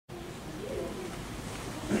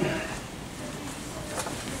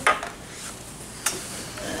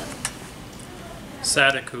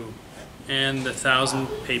Sadako and the Thousand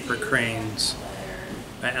Paper Cranes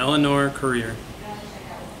by Eleanor Courier.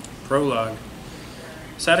 Prologue.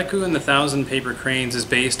 Sadako and the Thousand Paper Cranes is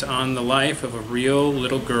based on the life of a real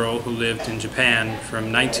little girl who lived in Japan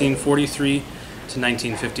from 1943 to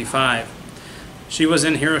 1955. She was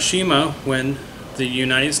in Hiroshima when the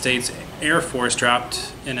United States Air Force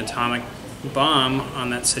dropped an atomic bomb on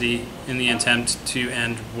that city in the attempt to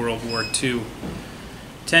end World War II.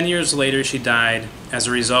 10 years later, she died as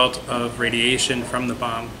a result of radiation from the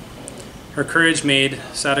bomb. Her courage made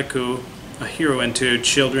Sadako a heroine to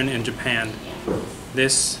children in Japan.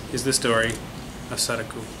 This is the story of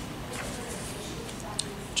Sadako.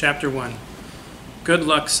 Chapter 1. Good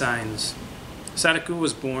luck signs. Sadako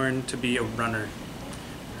was born to be a runner.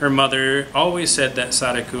 Her mother always said that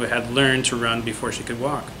Sadako had learned to run before she could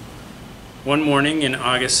walk. One morning in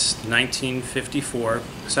August 1954,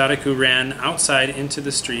 Sadako ran outside into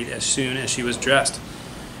the street as soon as she was dressed.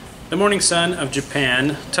 The morning sun of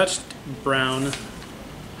Japan touched brown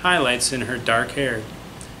highlights in her dark hair.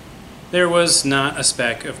 There was not a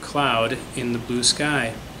speck of cloud in the blue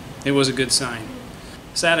sky. It was a good sign.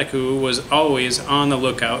 Sadako was always on the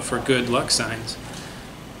lookout for good luck signs.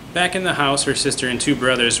 Back in the house, her sister and two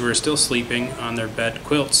brothers were still sleeping on their bed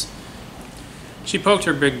quilts. She poked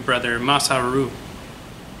her big brother, Masaharu.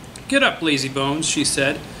 "Get up, lazy bones," she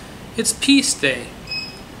said. "It's Peace Day."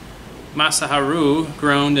 Masaharu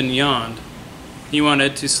groaned and yawned. He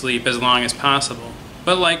wanted to sleep as long as possible,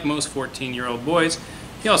 but like most 14-year-old boys,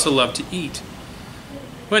 he also loved to eat.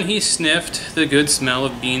 When he sniffed the good smell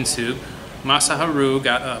of bean soup, Masaharu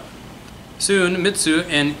got up. Soon, Mitsu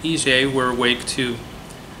and Ije were awake too.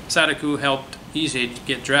 Sadako helped Ije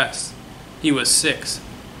get dressed. He was 6,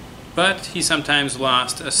 but he sometimes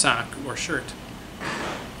lost a sock or shirt.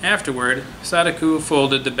 Afterward, Sadako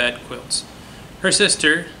folded the bed quilts. Her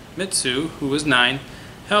sister, Mitsu, who was 9,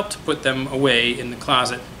 helped put them away in the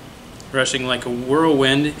closet. Rushing like a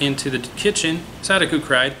whirlwind into the kitchen, Sadako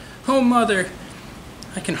cried, "Oh, Mother!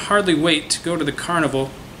 I can hardly wait to go to the carnival.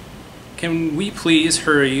 Can we please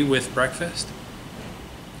hurry with breakfast?"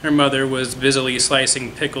 Her mother was busily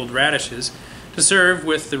slicing pickled radishes to serve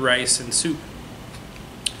with the rice and soup.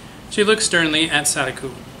 She looked sternly at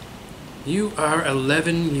Sadako. "You are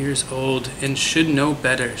 11 years old and should know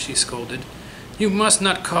better," she scolded. "You must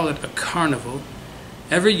not call it a carnival.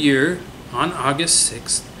 Every year, on August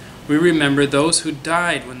 6th, we remember those who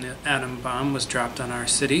died when the atom bomb was dropped on our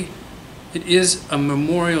city. It is a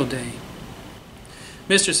Memorial Day."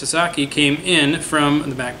 Mr. Sasaki came in from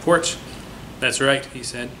the back porch. "That's right," he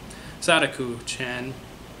said. "Sadako-chan,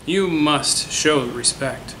 you must show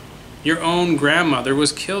respect. Your own grandmother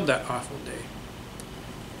was killed that awful day."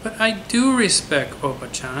 "But I do respect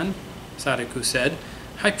Opa-chan," Sadako said.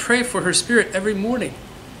 "I pray for her spirit every morning.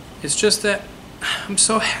 It's just that I'm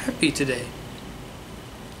so happy today."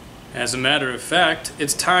 "As a matter of fact,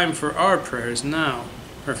 it's time for our prayers now,"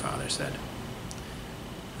 her father said.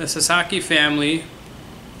 The Sasaki family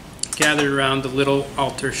gathered around the little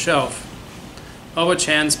altar shelf.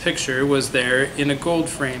 Oba-chan's picture was there in a gold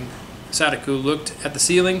frame. Sadako looked at the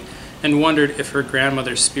ceiling and wondered if her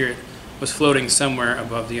grandmother's spirit was floating somewhere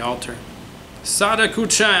above the altar.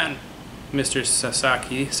 "Sadako-chan!" Mr.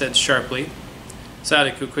 Sasaki said sharply.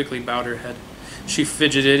 Sadako quickly bowed her head. She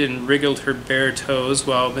fidgeted and wriggled her bare toes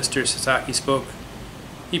while Mr. Sasaki spoke.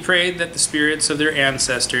 He prayed that the spirits of their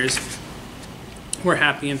ancestors were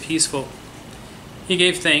happy and peaceful. He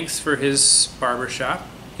gave thanks for his barber shop.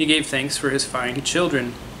 He gave thanks for his fine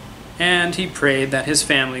children. And he prayed that his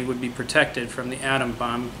family would be protected from the atom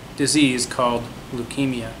bomb disease called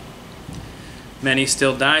leukemia. Many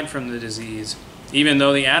still died from the disease, even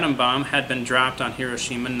though the atom bomb had been dropped on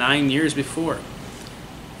Hiroshima 9 years before.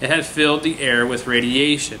 It had filled the air with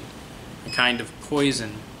radiation, a kind of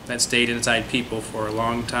poison that stayed inside people for a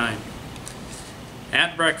long time.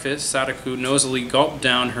 At breakfast, Sadako nosily gulped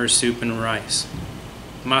down her soup and rice.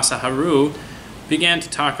 Masaharu began to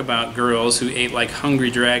talk about girls who ate like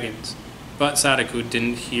hungry dragons, but Sadako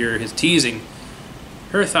didn't hear his teasing.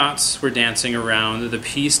 Her thoughts were dancing around the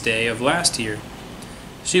Peace Day of last year.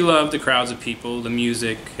 She loved the crowds of people, the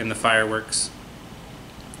music, and the fireworks.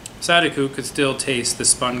 Sadako could still taste the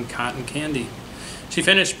spun cotton candy. She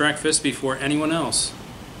finished breakfast before anyone else.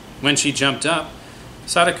 When she jumped up,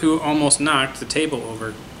 Sadako almost knocked the table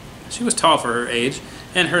over. She was tall for her age,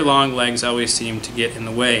 and her long legs always seemed to get in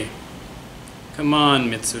the way. "Come on,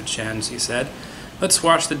 Mitsu-chan," she said. "Let's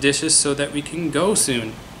wash the dishes so that we can go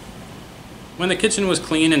soon." When the kitchen was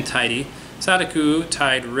clean and tidy, Sadako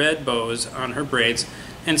tied red bows on her braids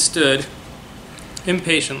and stood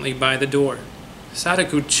impatiently by the door.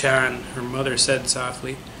 "Sadako-chan," her mother said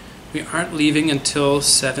softly, We aren't leaving until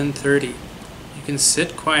 7:30. You can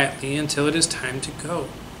sit quietly until it is time to go.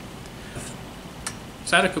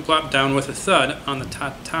 Sadako plopped down with a thud on the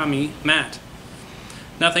tatami mat.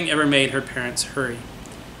 Nothing ever made her parents hurry.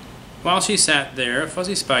 While she sat there, a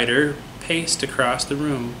fuzzy spider paced across the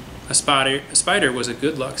room. A spider was a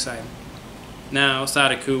good luck sign. Now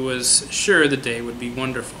Sadako was sure the day would be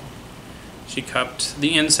wonderful. She cupped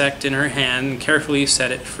the insect in her hand and carefully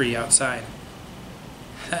set it free outside.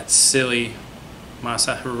 "That's silly,"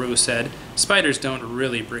 Masaharu said. "Spiders don't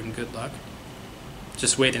really bring good luck."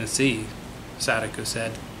 "Just wait and see," Sadako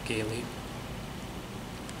said gaily.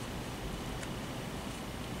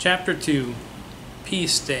 Chapter 2.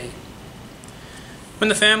 Peace Day. When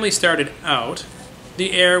the family started out,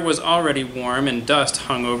 the air was already warm and dust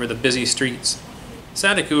hung over the busy streets.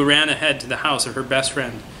 Sadako ran ahead to the house of her best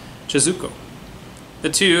friend, Chizuko. The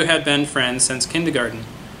two had been friends since kindergarten.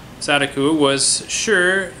 Sadako was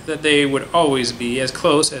sure that they would always be as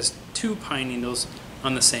close as two pine needles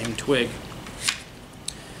on the same twig.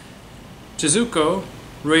 Chizuko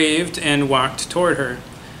raved and walked toward her.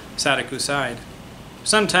 Sadako sighed.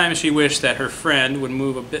 Sometimes she wished that her friend would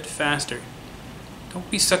move a bit faster. "Don't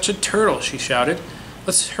be such a turtle," she shouted.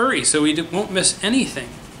 "Let's hurry so we won't miss anything."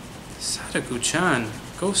 "Sadako-chan,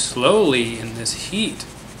 go slowly in this heat,"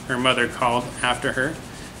 her mother called after her.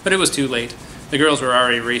 But it was too late. The girls were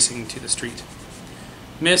already racing to the street.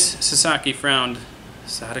 Miss Sasaki frowned.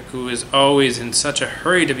 "Sadako is always in such a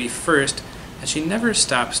hurry to be first that she never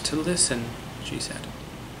stops to listen," she said.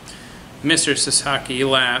 Mr. Sasaki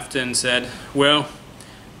laughed and said, "Well,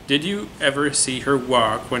 did you ever see her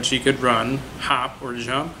walk when she could run, hop, or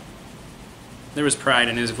jump?" There was pride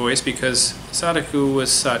in his voice because Sadako was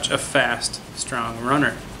such a fast, strong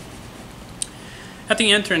runner. At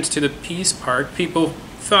the entrance to the Peace Park, people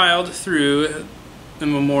filed through the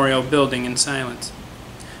memorial building in silence.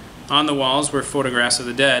 On the walls were photographs of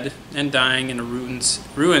the dead and dying in a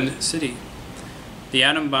ruined city. The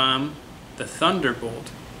atom bomb, the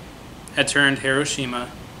thunderbolt, had turned Hiroshima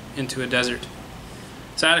into a desert.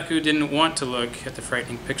 Sadako didn't want to look at the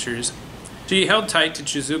frightening pictures. She held tight to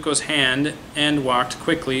Chizuko's hand and walked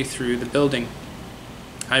quickly through the building.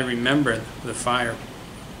 "I remember the fire.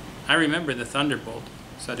 I remember the thunderbolt,"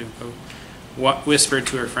 Sadako whispered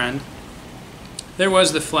to her friend. "There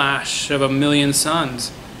was the flash of a million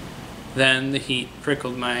suns. Then the heat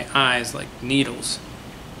prickled my eyes like needles."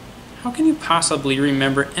 "How can you possibly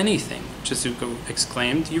remember anything?" Chizuko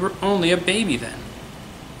exclaimed. "You were only a baby then."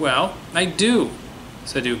 "Well, I do,"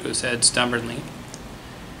 Sadako said stubbornly.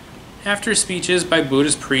 After speeches by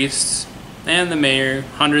Buddhist priests and the mayor,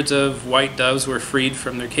 hundreds of white doves were freed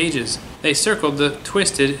from their cages. They circled the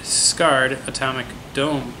twisted, scarred atomic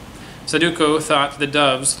dome. Sadako thought the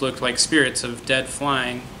doves looked like spirits of dead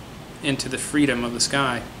flying into the freedom of the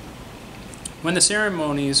sky. When the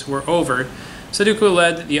ceremonies were over, Sadako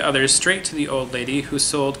led the others straight to the old lady who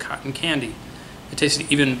sold cotton candy. It tasted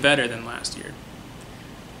even better than last year.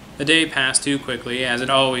 The day passed too quickly, as it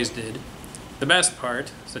always did. The best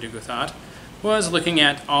part, Sadako thought, was looking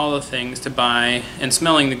at all the things to buy and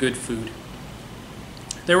smelling the good food.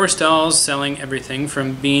 There were stalls selling everything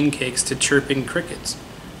from bean cakes to chirping crickets.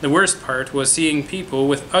 The worst part was seeing people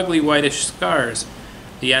with ugly whitish scars.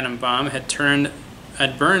 The atom bomb had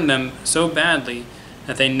burned them so badly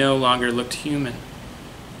that they no longer looked human.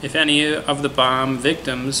 If any of the bomb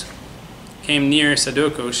victims came near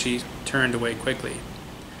Sadako, she turned away quickly.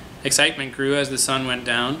 Excitement grew as the sun went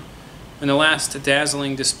down. When the last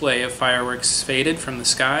dazzling display of fireworks faded from the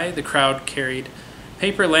sky, the crowd carried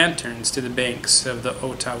paper lanterns to the banks of the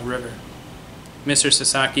Ota River. Mr.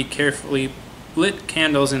 Sasaki carefully lit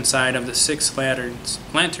candles inside of the 6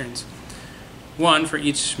 lanterns, one for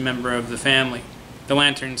each member of the family. The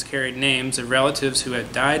lanterns carried names of relatives who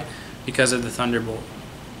had died because of the thunderbolt.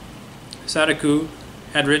 Sadako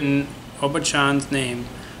had written Oba-chan's name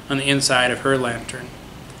on the inside of her lantern.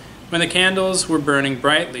 When the candles were burning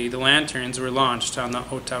brightly, the lanterns were launched on the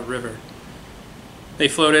Ota River. They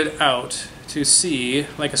floated out to sea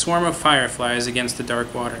like a swarm of fireflies against the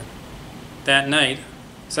dark water. That night,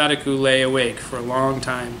 Sadako lay awake for a long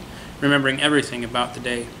time, remembering everything about the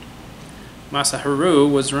day. Masaharu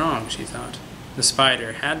was wrong, she thought. The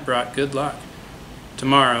spider had brought good luck.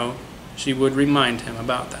 Tomorrow, she would remind him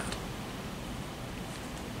about that.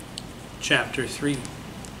 Chapter 3.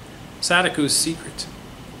 Sadako's Secret.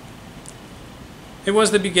 It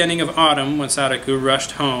was the beginning of autumn when Sadako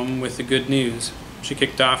rushed home with the good news. She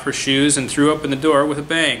kicked off her shoes and threw open the door with a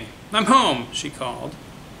bang. "I'm home," she called.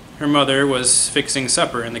 Her mother was fixing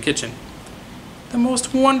supper in the kitchen. "The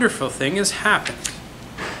most wonderful thing has happened,"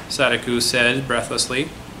 Sadako said breathlessly.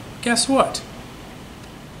 "Guess what?"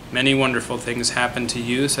 Many wonderful things happened to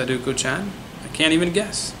you, Sadako-chan. I can't even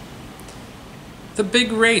guess. The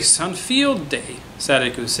big race on field day,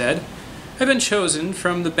 Sadako said. I've been chosen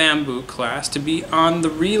from the bamboo class to be on the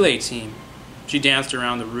relay team. She danced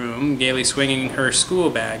around the room, gaily swinging her school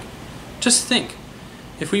bag. Just think,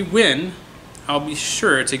 if we win, I'll be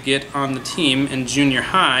sure to get on the team in junior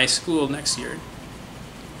high school next year.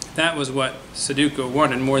 That was what Sadako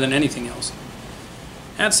wanted more than anything else.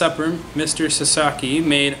 At supper, Mr. Sasaki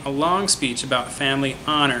made a long speech about family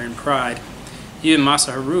honor and pride. Even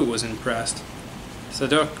Masaharu was impressed.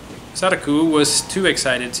 Sadako was too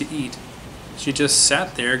excited to eat. She just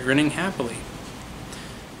sat there grinning happily.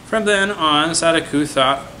 From then on, Sadako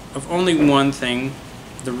thought of only one thing,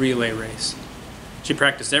 the relay race. She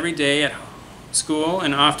practiced every day at school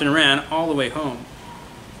and often ran all the way home.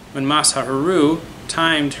 When Masaharu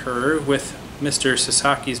timed her with Mr.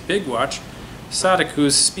 Sasaki's big watch,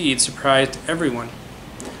 Sadako's speed surprised everyone.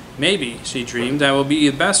 Maybe, she dreamed, I will be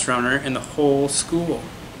the best runner in the whole school.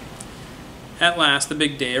 At last, the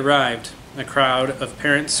big day arrived. A crowd of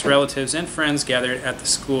parents, relatives, and friends gathered at the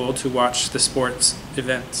school to watch the sports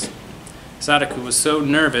events. Sadako was so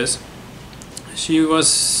nervous, she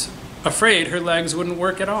was afraid her legs wouldn't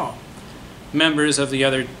work at all. Members of the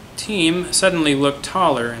other team suddenly looked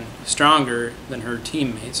taller and stronger than her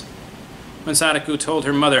teammates. When Sadako told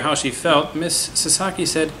her mother how she felt, Miss Sasaki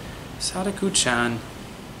said, Sadako-chan,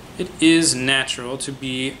 it is natural to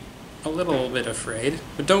be a little bit afraid,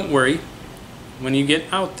 but don't worry. When you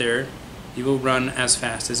get out there, you will run as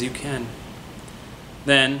fast as you can.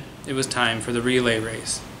 Then it was time for the relay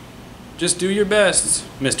race. Just do your best,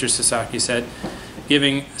 Mr. Sasaki said,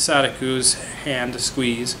 giving Sadako's hand a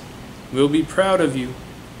squeeze. We'll be proud of you.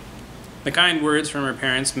 The kind words from her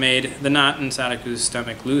parents made the knot in Sadako's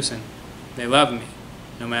stomach loosen. They love me,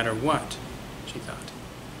 no matter what, she thought.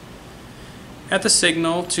 At the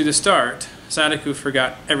signal to the start, Sadako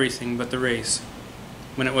forgot everything but the race.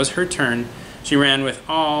 When it was her turn, she ran with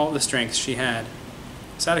all the strength she had.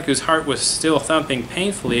 Sadako's heart was still thumping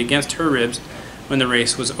painfully against her ribs when the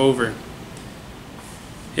race was over.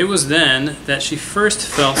 It was then that she first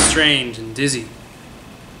felt strange and dizzy.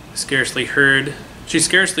 She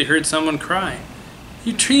scarcely heard someone cry,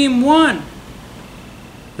 "Your team won!"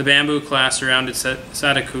 The bamboo class surrounded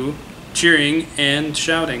Sadako, cheering and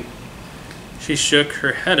shouting. She shook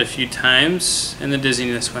her head a few times, and the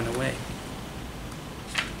dizziness went away.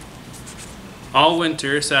 All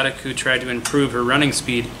winter, Sadako tried to improve her running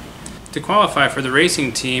speed. To qualify for the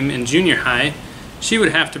racing team in junior high, she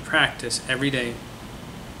would have to practice every day.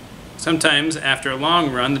 Sometimes, after a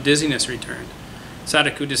long run, the dizziness returned.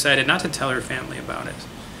 Sadako decided not to tell her family about it.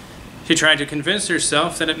 She tried to convince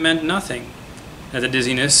herself that it meant nothing, that the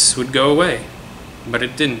dizziness would go away. But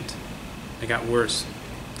it didn't. It got worse.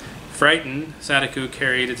 Frightened, Sadako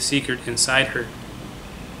carried the secret inside her.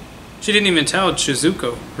 She didn't even tell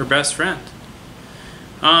Chizuko, her best friend.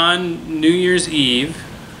 On New Year's Eve,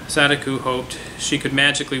 Sadako hoped she could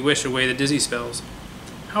magically wish away the dizzy spells.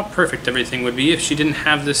 How perfect everything would be if she didn't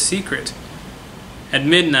have this secret. At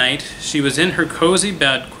midnight, she was in her cozy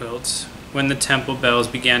bed quilts when the temple bells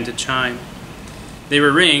began to chime. They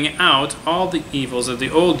were ringing out all the evils of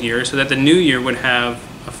the old year so that the new year would have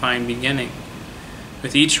a fine beginning.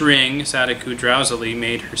 With each ring, Sadako drowsily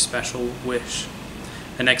made her special wish.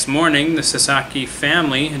 The next morning, the Sasaki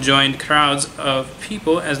family joined crowds of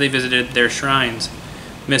people as they visited their shrines.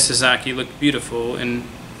 Miss Sasaki looked beautiful in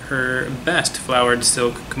her best flowered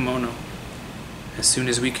silk kimono. As soon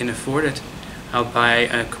as we can afford it, I'll buy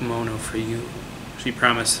a kimono for you, she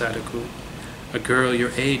promised Sadako. A girl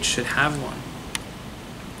your age should have one.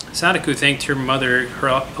 Sadako thanked her mother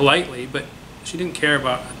politely, but she didn't care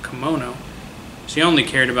about a kimono. She only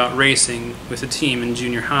cared about racing with a team in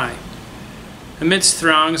junior high. Amidst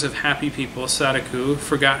throngs of happy people, Sadako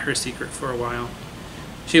forgot her secret for a while.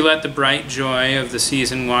 She let the bright joy of the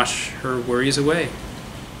season wash her worries away.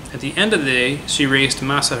 At the end of the day, she raced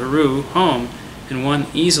Masaharu home and won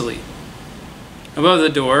easily. Above the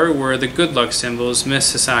door were the good luck symbols Miss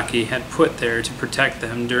Sasaki had put there to protect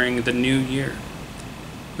them during the new year.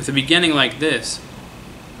 With a beginning like this,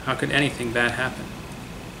 how could anything bad happen?